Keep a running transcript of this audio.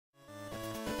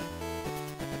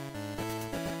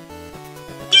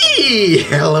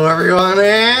Hello everyone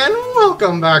and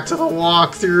welcome back to the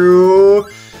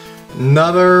walkthrough.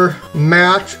 Another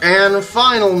match and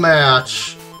final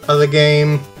match of the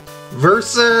game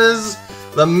versus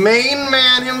the main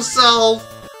man himself,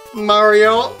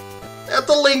 Mario, at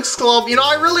the Lynx Club. You know,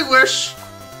 I really wish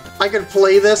I could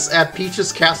play this at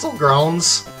Peach's Castle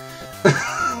grounds.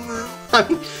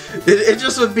 It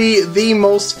just would be the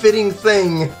most fitting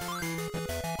thing.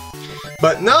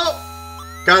 But no,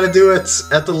 gotta do it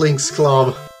at the Lynx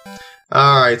Club.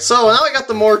 Alright, so now I got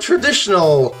the more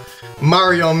traditional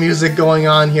Mario music going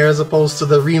on here as opposed to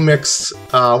the remixed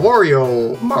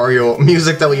Wario Mario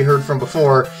music that we heard from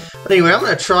before. But anyway, I'm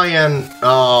gonna try and...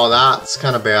 oh, that's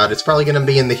kind of bad. It's probably gonna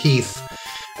be in the heath.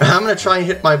 I'm gonna try and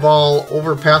hit my ball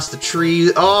over past the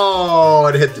tree. Oh,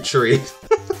 it hit the tree.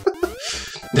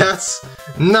 That's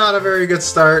not a very good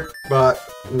start, but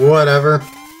whatever.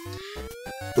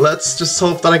 Let's just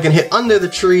hope that I can hit under the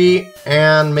tree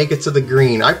and make it to the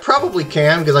green. I probably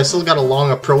can, because I still got a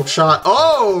long approach shot.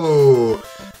 Oh!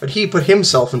 But he put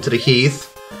himself into the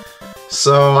heath,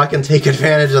 so I can take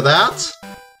advantage of that.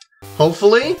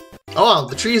 Hopefully. Oh,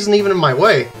 the tree isn't even in my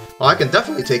way. Well, I can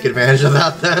definitely take advantage of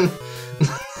that then.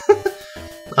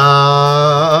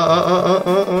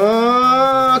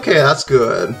 Okay, that's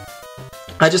good.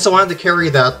 I just wanted to carry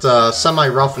that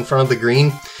semi-rough in front of the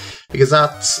green, because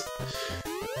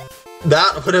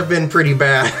that would have been pretty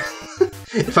bad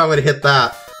if I would have hit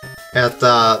that at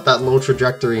that low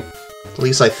trajectory. At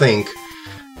least I think.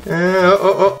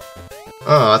 Oh,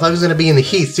 I thought he was going to be in the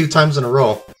heath 2 times in a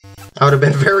row. That would have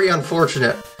been very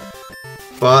unfortunate.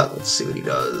 But let's see what he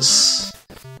does.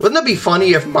 Wouldn't it be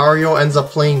funny if Mario ends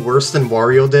up playing worse than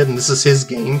Wario did, and this is his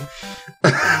game?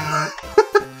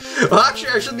 Well, actually,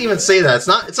 I shouldn't even say that.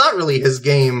 It's not really his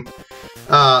game.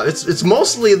 It's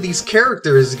mostly these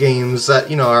characters' games that,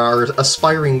 you know, are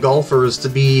aspiring golfers to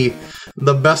be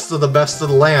the best of the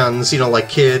lands, you know, like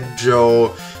Kid,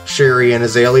 Joe, Sherry, and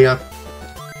Azalea.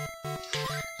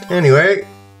 Anyway,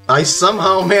 I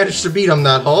somehow managed to beat him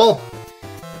that hole,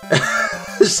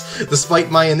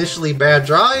 despite my initially bad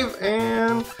drive,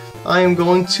 and I am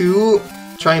going to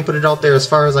try and put it out there as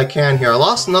far as I can here. I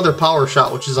lost another power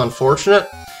shot, which is unfortunate.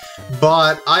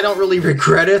 But I don't really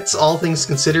regret it, all things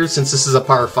considered, since this is a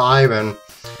par 5, and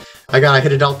I gotta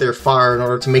hit it out there far in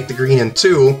order to make the green in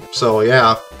 2, so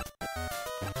yeah.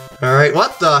 Alright,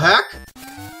 what the heck?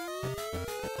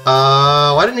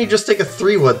 Why didn't he just take a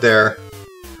 3-wood there?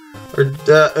 Or,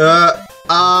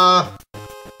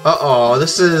 uh-oh,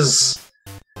 this is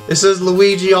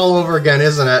Luigi all over again,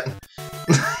 isn't it?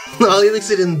 Well, at least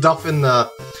he didn't duff in the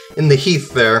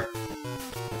heath there.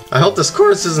 I hope this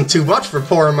course isn't too much for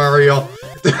poor Mario,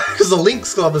 because the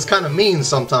Lynx Club is kind of mean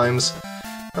sometimes.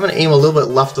 I'm going to aim a little bit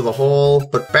left of the hole,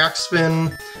 but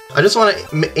backspin. I just want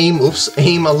to aim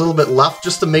a little bit left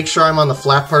just to make sure I'm on the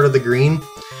flat part of the green.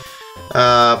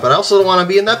 But I also don't want to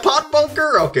be in that pot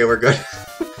bunker. Okay, we're good.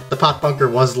 The pot bunker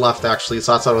was left, actually,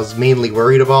 so that's what I was mainly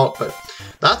worried about, but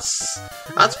that's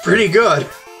pretty good.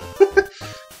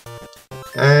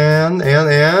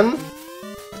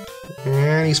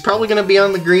 And he's probably going to be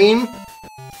on the green.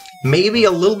 Maybe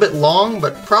a little bit long,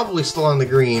 but probably still on the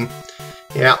green.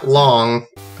 Yeah, long.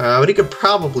 But he could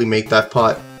probably make that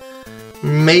putt.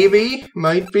 Maybe,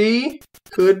 might be,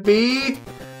 could be.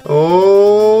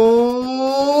 Oh,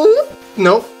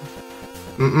 nope.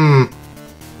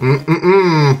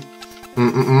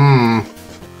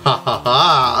 Ha ha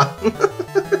ha.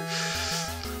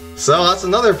 So that's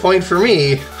another point for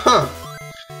me. Huh.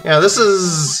 Yeah, this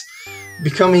is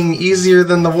becoming easier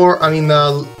than the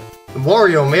Wario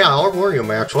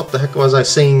match. What the heck was I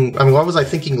saying? I mean, what was I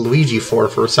thinking Luigi for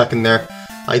a second there?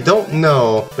 I don't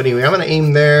know. But anyway, I'm gonna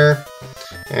aim there.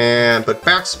 But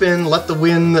backspin, let the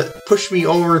wind push me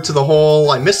over to the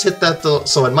hole. I mishit that though,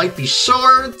 so it might be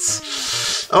short.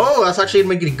 Oh, that's actually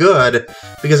gonna make it good,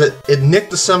 because it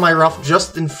nicked the semi-rough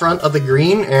just in front of the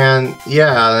green, and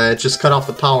yeah, it just cut off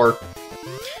the power.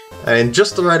 And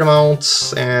just the right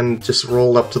amount, and just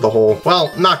rolled up to the hole.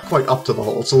 Well, not quite up to the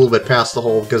hole, it's a little bit past the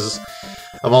hole because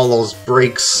of all those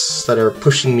brakes that are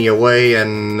pushing me away,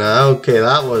 and okay,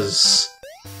 that was...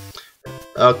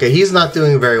 okay, he's not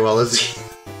doing very well, is he?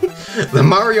 The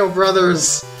Mario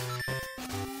Brothers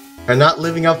are not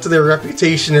living up to their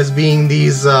reputation as being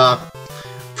these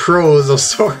pros of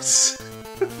sorts.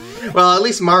 Well, at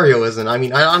least Mario isn't. I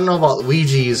mean, I don't know about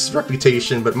Luigi's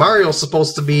reputation, but Mario's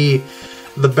supposed to be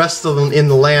the best of them in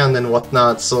the land and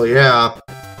whatnot, so yeah.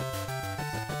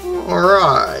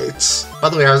 Alright. By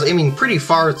the way, I was aiming pretty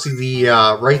far to the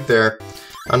right there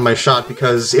on my shot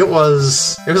because there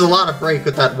was a lot of break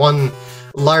with that one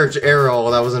large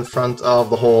arrow that was in front of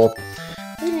the hole.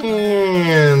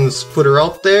 And let's put her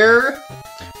out there.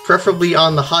 Preferably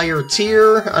on the higher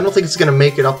tier. I don't think it's gonna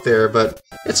make it up there, but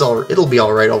it'll be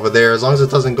alright over there, as long as it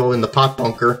doesn't go in the pot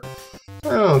bunker.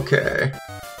 Okay.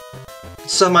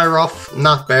 Semi-rough,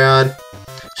 not bad.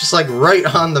 Just like right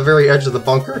on the very edge of the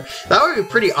bunker. That would be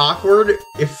pretty awkward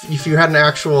if you had an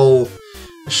actual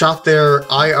shot there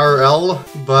IRL,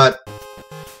 but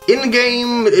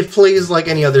in-game it plays like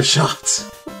any other shot.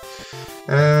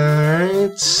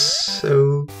 Alright,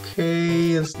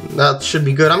 okay, that should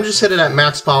be good. I'm just hitting at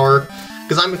max power,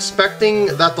 because I'm expecting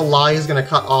that the lie is going to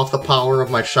cut off the power of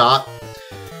my shot.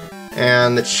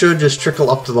 And it should just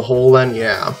trickle up to the hole then,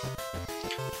 yeah.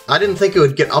 I didn't think it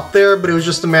would get up there, but it was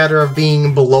just a matter of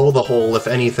being below the hole, if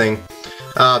anything.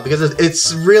 Because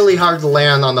it's really hard to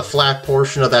land on the flat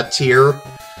portion of that tier.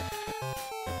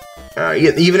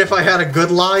 Even if I had a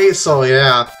good lie, so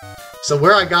yeah. So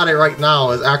where I got it right now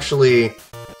is actually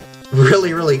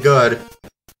really, really good.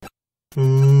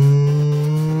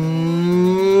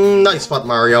 Nice putt,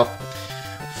 Mario.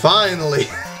 Finally!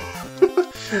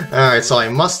 Alright, so I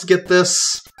must get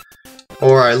this,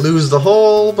 or I lose the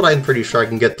hole, but I'm pretty sure I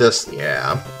can get this.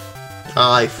 Yeah.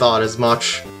 I thought as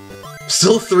much.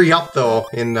 Still 3 up, though,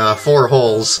 in 4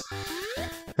 holes.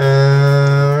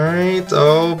 Alright,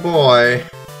 oh boy.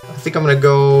 I think I'm gonna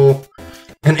go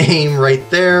and aim right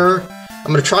there. I'm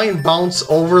gonna try and bounce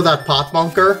over that pot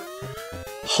bunker.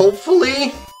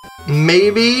 Hopefully.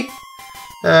 Maybe.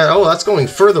 Oh, that's going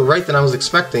further right than I was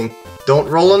expecting. Don't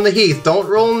roll in the heath. Don't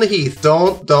roll in the heath.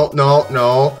 Don't,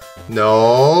 no.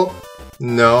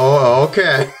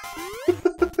 Okay.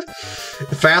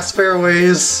 Fast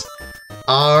fairways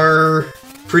are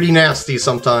pretty nasty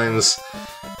sometimes.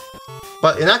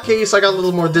 But in that case, I got a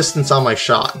little more distance on my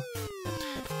shot.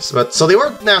 So they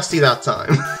weren't nasty that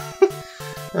time.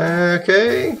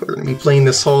 Okay, we're going to be playing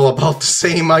this hole about the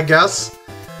same, I guess.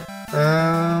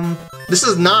 This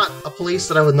is not a place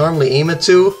that I would normally aim it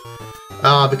to,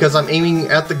 because I'm aiming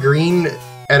at the green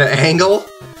at an angle,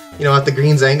 you know, at the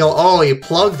green's angle. Oh, you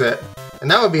plugged it.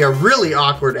 And that would be a really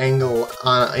awkward angle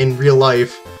in real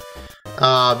life,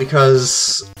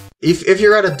 because if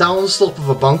you're at a downslope of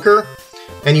a bunker,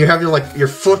 and you have your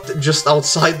foot just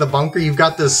outside the bunker, you've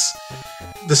got this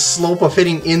slope of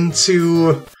hitting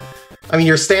into... I mean,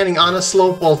 you're standing on a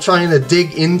slope while trying to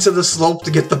dig into the slope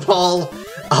to get the ball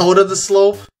out of the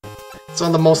slope. It's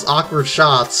one of the most awkward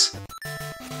shots.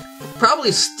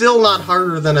 Probably still not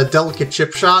harder than a delicate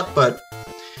chip shot, but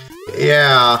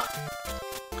yeah,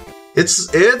 it's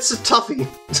a toughie.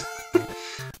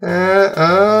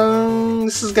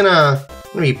 This is gonna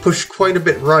be pushed quite a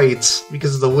bit right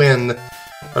because of the wind,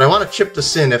 but I want to chip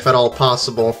this in if at all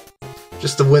possible,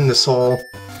 just to win this hole.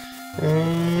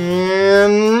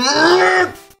 And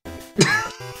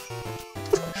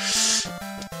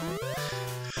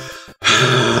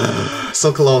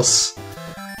so close.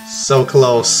 So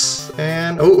close.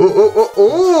 And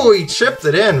oh, he chipped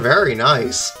it in. Very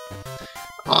nice.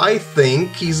 I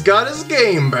think he's got his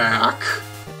game back.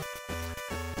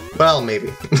 Well,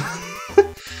 maybe.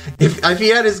 If he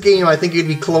had his game, I think he'd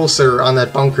be closer on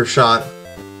that bunker shot.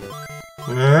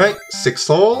 Alright, 6th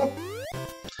hole.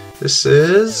 This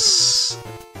is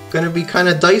gonna be kind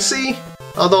of dicey,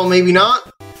 although maybe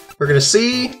not. We're gonna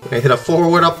see. I hit a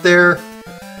 4-wood up there.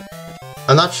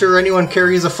 I'm not sure anyone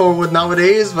carries a 4-wood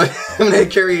nowadays, but I'm gonna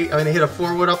hit a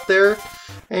 4-wood up there,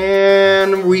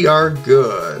 and we are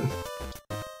good.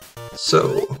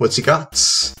 So, what's he got?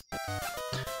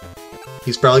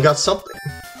 He's probably got something.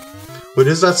 What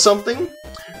is that something?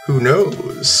 Who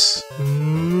knows?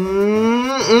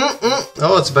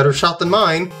 Oh, it's a better shot than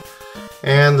mine.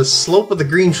 And the slope of the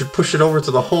green should push it over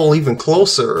to the hole even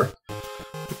closer.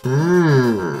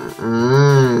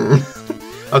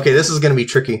 Okay, this is gonna be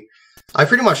tricky. I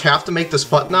pretty much have to make this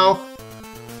putt now.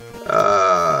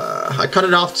 I cut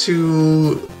it off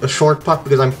to a short putt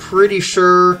because I'm pretty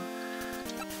sure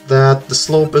that the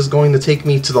slope is going to take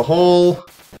me to the hole.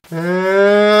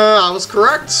 I was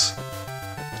correct.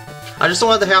 I just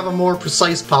wanted to have a more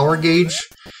precise power gauge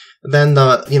than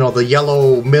the, the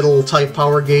yellow middle type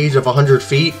power gauge of 100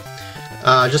 feet.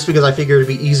 Just because I figured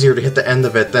it'd be easier to hit the end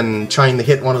of it than trying to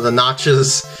hit one of the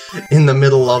notches in the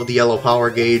middle of the yellow power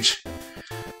gauge.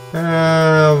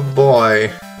 Oh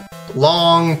boy.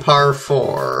 Long par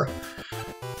 4.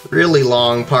 Really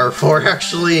long par 4,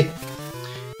 actually.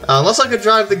 Unless I could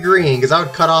drive the green, because I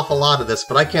would cut off a lot of this,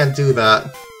 but I can't do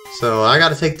that. So I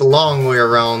gotta take the long way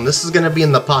around. This is gonna be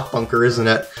in the pot bunker, isn't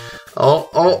it? Oh,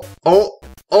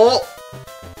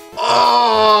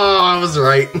 I was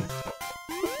right.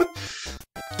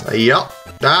 Yup,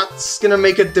 that's gonna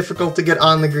make it difficult to get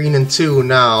on the green in 2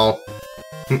 now.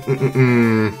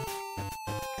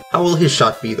 How How will his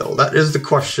shot be, though? That is the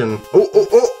question. Oh, oh,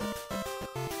 oh!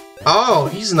 Oh,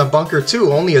 he's in a bunker,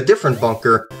 too. Only a different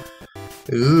bunker.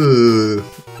 Ooh.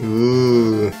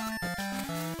 Ooh.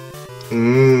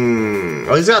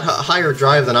 Well, he's got a higher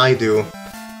drive than I do.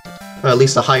 Or at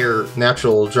least a higher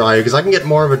natural drive, because I can get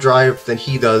more of a drive than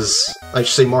he does. I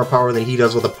should say more power than he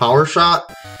does with a power shot.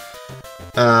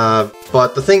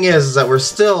 But the thing is that we're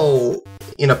still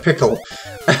in a pickle.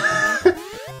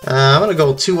 I'm gonna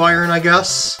go 2 iron, I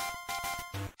guess.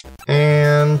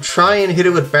 And try and hit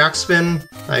it with backspin.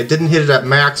 I didn't hit it at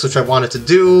max, which I wanted to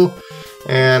do.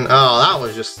 And, oh, that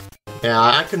was just... Yeah,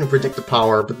 I couldn't predict the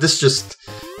power, but this just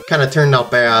kind of turned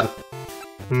out bad.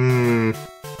 Oh,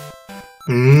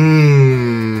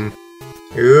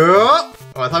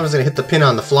 I thought I was going to hit the pin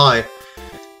on the fly.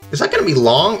 Is that going to be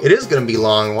long? It is going to be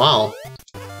long, wow.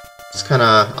 It's kind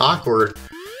of awkward.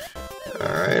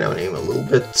 Alright, I'm going to aim a little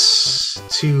bit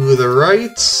to the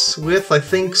right with, I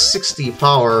think, 60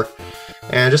 power.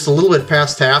 And just a little bit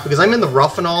past half, because I'm in the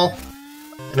rough and all.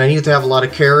 And I need to have a lot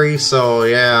of carry, so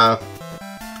yeah.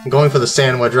 I'm going for the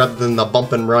sandwich rather than the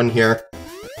bump and run here.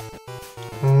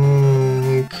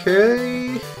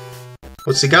 Okay.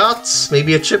 What's he got?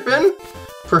 Maybe a chip in?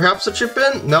 Perhaps a chip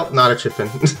in? Nope, not a chip in.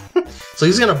 So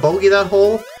he's gonna bogey that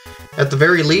hole? At the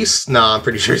very least? Nah, I'm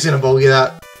pretty sure he's gonna bogey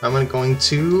that. I'm going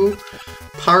to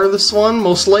par this one,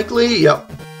 most likely.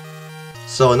 Yep.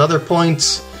 So another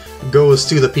point goes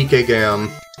to the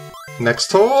PkGam.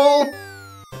 Next hole.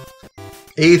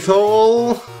 8th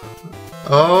hole.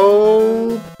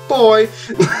 Oh boy.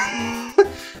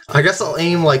 I guess I'll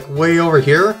aim like way over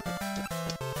here.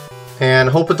 And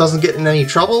hope it doesn't get in any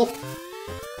trouble.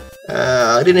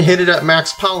 I didn't hit it at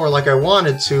max power like I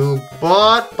wanted to,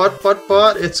 but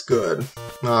it's good.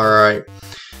 Alright.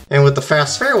 And with the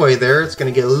fast fairway there, it's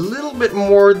going to get a little bit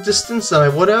more distance than I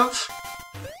would have.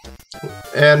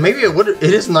 And maybe it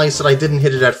is nice that I didn't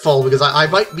hit it at full, because I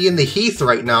might be in the heath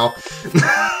right now.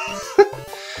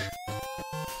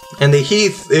 And the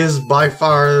heath is by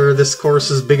far this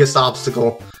course's biggest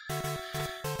obstacle.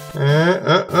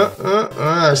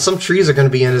 Some trees are going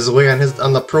to be in his way on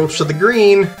the approach to the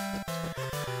green.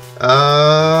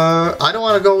 I don't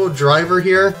want to go driver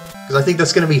here, because I think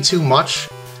that's going to be too much,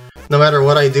 no matter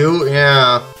what I do.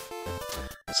 Yeah.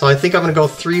 So I think I'm going to go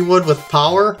 3-wood with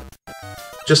power.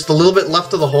 Just a little bit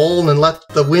left of the hole, and then let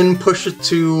the wind push it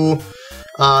to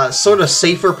sort of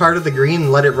safer part of the green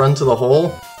and let it run to the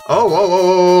hole. Oh, whoa, whoa,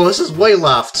 whoa, this is way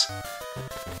left.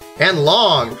 And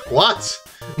long. What?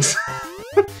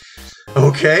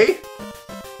 Okay.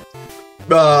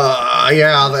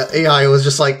 Yeah, the AI was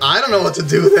just like, I don't know what to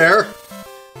do there.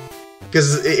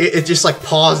 Because it just like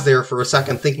paused there for a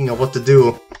second thinking of what to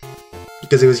do.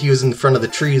 Because he was in front of the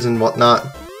trees and whatnot.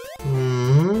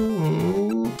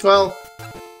 Well,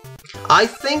 I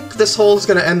think this hole is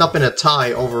going to end up in a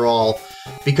tie overall.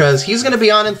 Because he's going to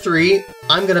be on in 3,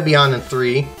 I'm going to be on in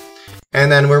 3,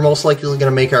 and then we're most likely going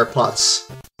to make our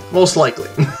putts. Most likely.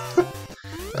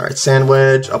 Alright, sand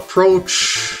wedge,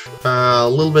 approach, a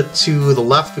little bit to the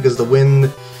left because the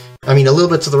wind... I mean, a little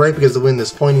bit to the right because the wind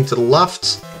is pointing to the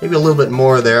left. Maybe a little bit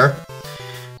more there.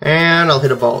 And I'll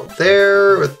hit about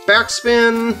there with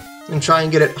backspin, and try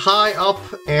and get it high up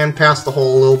and past the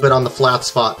hole a little bit on the flat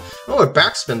spot. Oh, it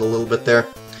backspinned a little bit there.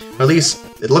 Or at least,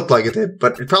 it looked like it did,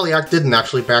 but it probably didn't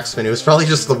actually backspin. It was probably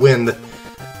just the wind.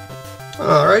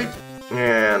 Alright,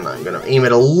 and I'm gonna aim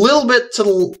it a little bit to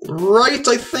the right,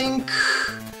 I think.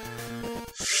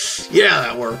 Yeah,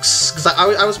 that works. Because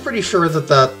I was pretty sure that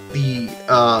the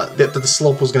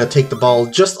slope was gonna take the ball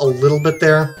just a little bit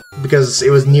there, because it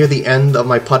was near the end of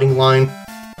my putting line.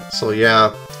 So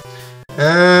yeah.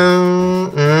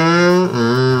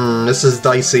 This is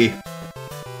dicey.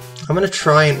 I'm gonna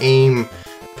try and aim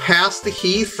past the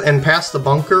heath and past the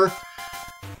bunker,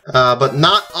 but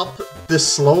not up this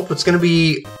slope. It's going to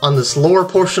be on this lower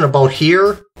portion about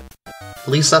here. At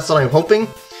least that's what I'm hoping.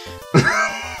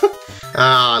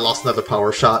 I lost another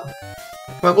power shot.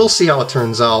 But we'll see how it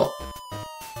turns out.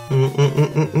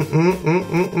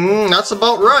 That's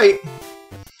about right.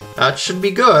 That should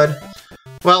be good.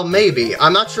 Well, maybe.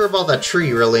 I'm not sure about that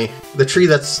tree, really. The tree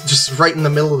that's just right in the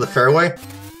middle of the fairway.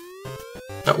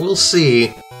 But we'll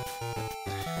see.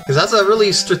 Because that's a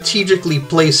really strategically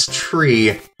placed tree.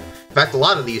 In fact, a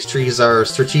lot of these trees are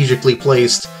strategically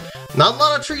placed. Not a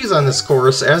lot of trees on this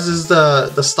course, as is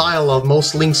the style of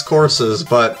most links courses,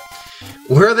 but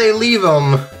where they leave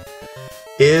them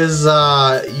is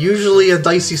usually a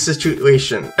dicey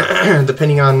situation,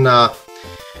 depending on,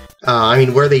 I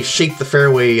mean, where they shape the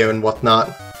fairway and whatnot.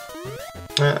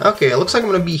 Okay, it looks like I'm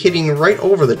going to be hitting right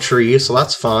over the tree, so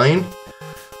that's fine.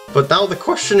 But now the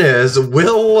question is,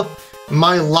 will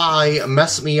my lie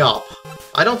mess me up?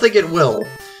 I don't think it will,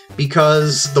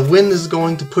 because the wind is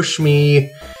going to push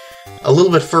me a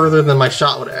little bit further than my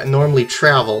shot would normally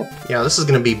travel. Yeah, this is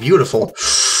going to be beautiful.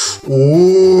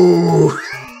 Ooh!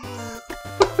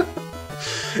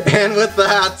 And with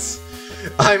that,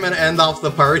 I'm going to end off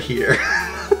the part here.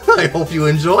 I hope you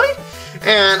enjoyed,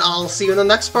 and I'll see you in the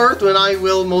next part when I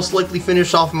will most likely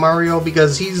finish off Mario,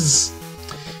 because he's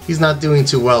not doing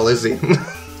too well, is he?